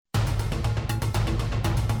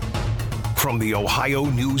From the Ohio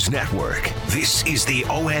News Network, this is the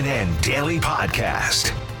ONN Daily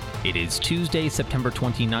Podcast. It is Tuesday, September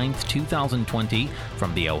 29th, 2020.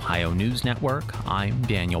 From the Ohio News Network, I'm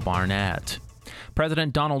Daniel Barnett.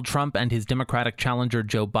 President Donald Trump and his Democratic challenger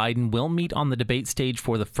Joe Biden will meet on the debate stage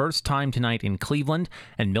for the first time tonight in Cleveland,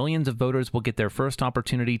 and millions of voters will get their first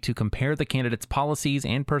opportunity to compare the candidates' policies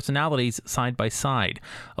and personalities side by side.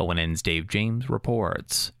 ONN's Dave James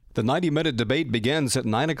reports. The 90-minute debate begins at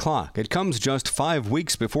 9 o'clock. It comes just 5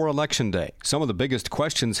 weeks before Election Day. Some of the biggest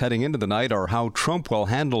questions heading into the night are how Trump will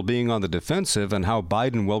handle being on the defensive and how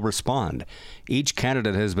Biden will respond. Each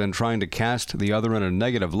candidate has been trying to cast the other in a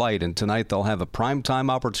negative light, and tonight they'll have a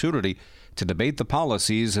primetime opportunity to debate the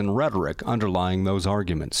policies and rhetoric underlying those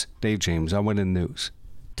arguments. Dave James, ONN News.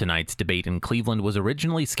 Tonight's debate in Cleveland was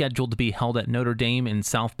originally scheduled to be held at Notre Dame in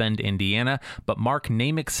South Bend, Indiana, but Mark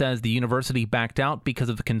Namick says the university backed out because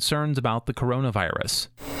of the concerns about the coronavirus.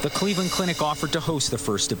 The Cleveland Clinic offered to host the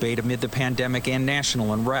first debate amid the pandemic and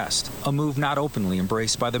national unrest, a move not openly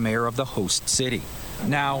embraced by the mayor of the host city.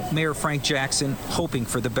 Now, Mayor Frank Jackson, hoping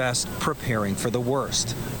for the best, preparing for the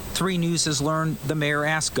worst. 3 News has learned the mayor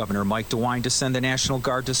asked Governor Mike DeWine to send the National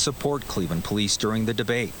Guard to support Cleveland police during the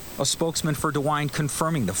debate. A spokesman for DeWine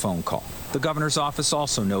confirming the phone call. The governor's office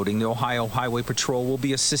also noting the Ohio Highway Patrol will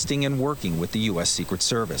be assisting and working with the U.S. Secret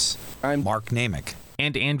Service. I'm Mark Namick.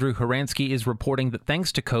 And Andrew Horansky is reporting that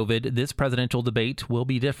thanks to COVID, this presidential debate will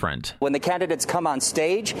be different. When the candidates come on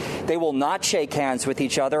stage, they will not shake hands with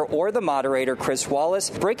each other or the moderator, Chris Wallace,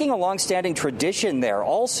 breaking a longstanding tradition there.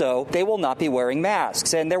 Also, they will not be wearing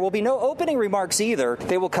masks, and there will be no opening remarks either.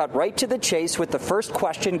 They will cut right to the chase with the first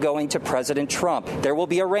question going to President Trump. There will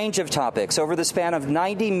be a range of topics over the span of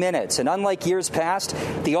 90 minutes, and unlike years past,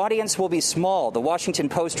 the audience will be small. The Washington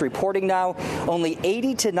Post reporting now only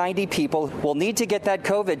 80 to 90 people will need to get that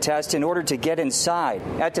COVID test in order to get inside.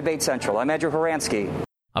 At Debate Central, I'm Andrew Horansky.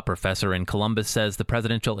 A professor in Columbus says the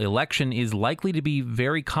presidential election is likely to be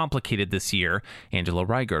very complicated this year. Angela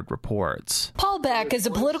Reigert reports. Paul Beck is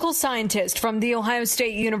a political scientist from The Ohio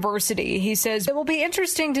State University. He says it will be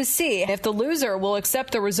interesting to see if the loser will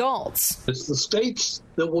accept the results. It's the states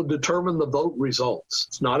that will determine the vote results.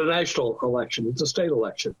 It's not a national election, it's a state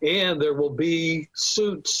election. And there will be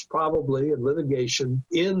suits probably and litigation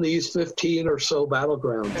in these 15 or so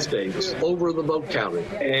battleground states over the vote counting.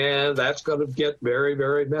 And that's going to get very,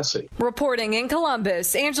 very messy. Reporting in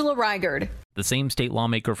Columbus, Angela Reigert. The same state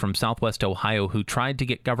lawmaker from Southwest Ohio who tried to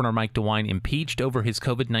get Governor Mike DeWine impeached over his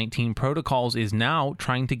COVID-19 protocols is now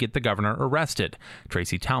trying to get the governor arrested.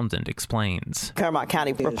 Tracy Townsend explains. Clermont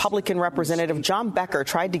County Republican Representative John Becker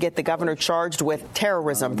tried to get the governor charged with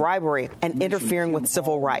terrorism, bribery, and interfering with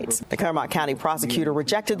civil rights. The Clermont County prosecutor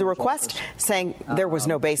rejected the request, saying there was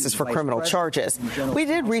no basis for criminal charges. We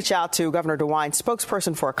did reach out to Governor DeWine's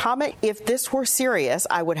spokesperson for a comment. If this were serious,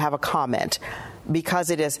 I would have a comment. Because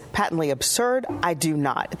it is patently absurd, I do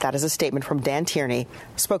not. That is a statement from Dan Tierney,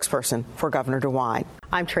 spokesperson for Governor DeWine.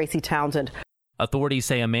 I'm Tracy Townsend. Authorities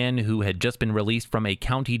say a man who had just been released from a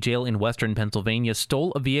county jail in western Pennsylvania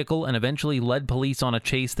stole a vehicle and eventually led police on a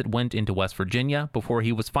chase that went into West Virginia before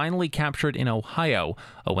he was finally captured in Ohio.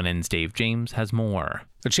 ONN's Dave James has more.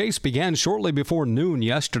 The chase began shortly before noon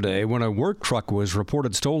yesterday when a work truck was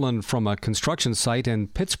reported stolen from a construction site in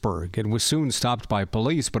Pittsburgh. It was soon stopped by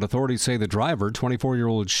police, but authorities say the driver,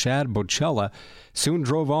 24-year-old Shad Bocella, soon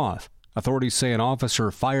drove off. Authorities say an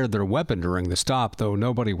officer fired their weapon during the stop, though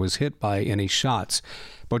nobody was hit by any shots.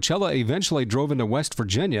 Bocella eventually drove into West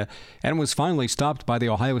Virginia and was finally stopped by the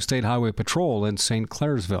Ohio State Highway Patrol in St.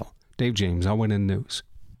 Clairsville. Dave James, ONN News.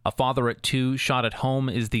 A father at 2 shot at home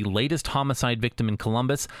is the latest homicide victim in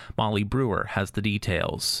Columbus. Molly Brewer has the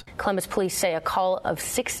details. Columbus police say a call of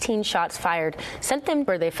 16 shots fired sent them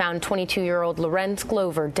where they found 22-year-old Lorenz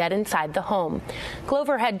Glover dead inside the home.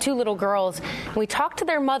 Glover had 2 little girls, and we talked to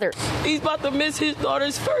their mother. He's about to miss his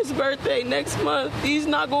daughter's first birthday next month. He's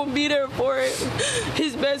not going to be there for it.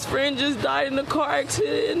 His best friend just died in a car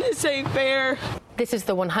accident, and this ain't fair. This is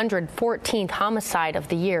the 114th homicide of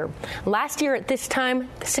the year. Last year at this time,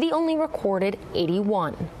 the city only recorded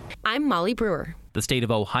 81. I'm Molly Brewer. The state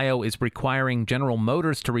of Ohio is requiring General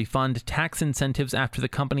Motors to refund tax incentives after the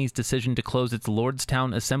company's decision to close its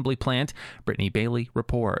Lordstown assembly plant. Brittany Bailey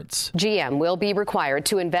reports. GM will be required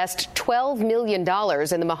to invest $12 million in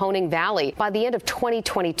the Mahoning Valley by the end of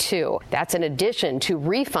 2022. That's in addition to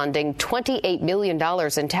refunding $28 million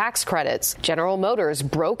in tax credits. General Motors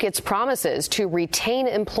broke its promises to retain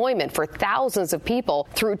employment for thousands of people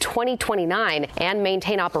through 2029 and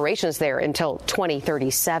maintain operations there until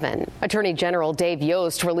 2037. Attorney General Dave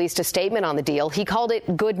Yost released a statement on the deal. He called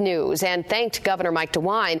it good news and thanked Governor Mike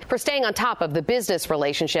DeWine for staying on top of the business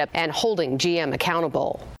relationship and holding GM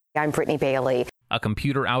accountable. I'm Brittany Bailey. A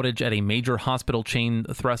computer outage at a major hospital chain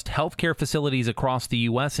thrust healthcare facilities across the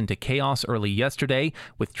U.S. into chaos early yesterday,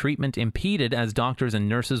 with treatment impeded as doctors and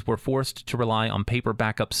nurses were forced to rely on paper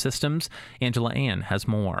backup systems. Angela Ann has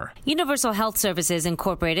more. Universal Health Services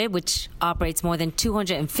Incorporated, which operates more than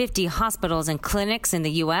 250 hospitals and clinics in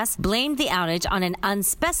the U.S., blamed the outage on an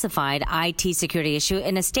unspecified IT security issue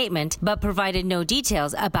in a statement, but provided no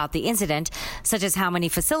details about the incident, such as how many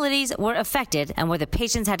facilities were affected and whether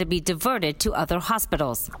patients had to be diverted to other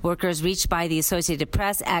hospitals. Workers reached by the Associated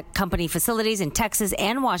Press at company facilities in Texas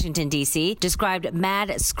and Washington, D.C., described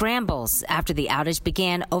mad scrambles after the outage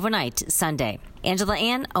began overnight Sunday. Angela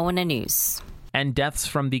Ann, ONN News. And deaths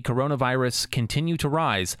from the coronavirus continue to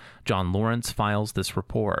rise. John Lawrence files this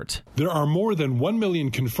report. There are more than 1 million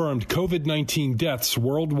confirmed COVID-19 deaths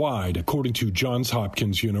worldwide, according to Johns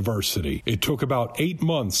Hopkins University. It took about 8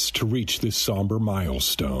 months to reach this somber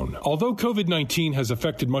milestone. Although COVID-19 has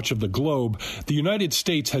affected much of the globe, the United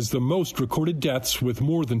States has the most recorded deaths with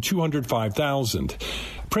more than 205,000.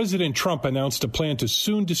 President Trump announced a plan to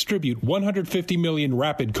soon distribute 150 million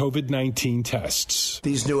rapid COVID-19 tests.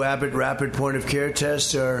 These new Abbott rapid point-of-care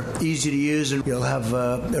tests are easy to use, and you'll have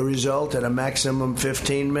a result at a maximum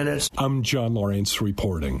 15 minutes. I'm John Lawrence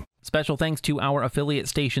reporting. Special thanks to our affiliate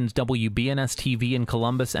stations WBNS-TV in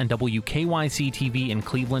Columbus and WKYC-TV in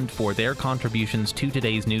Cleveland for their contributions to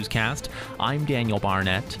today's newscast. I'm Daniel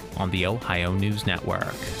Barnett on the Ohio News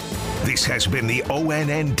Network. This has been the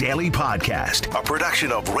ONN Daily Podcast, a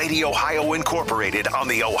production of Radio Ohio Incorporated on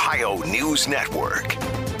the Ohio News Network.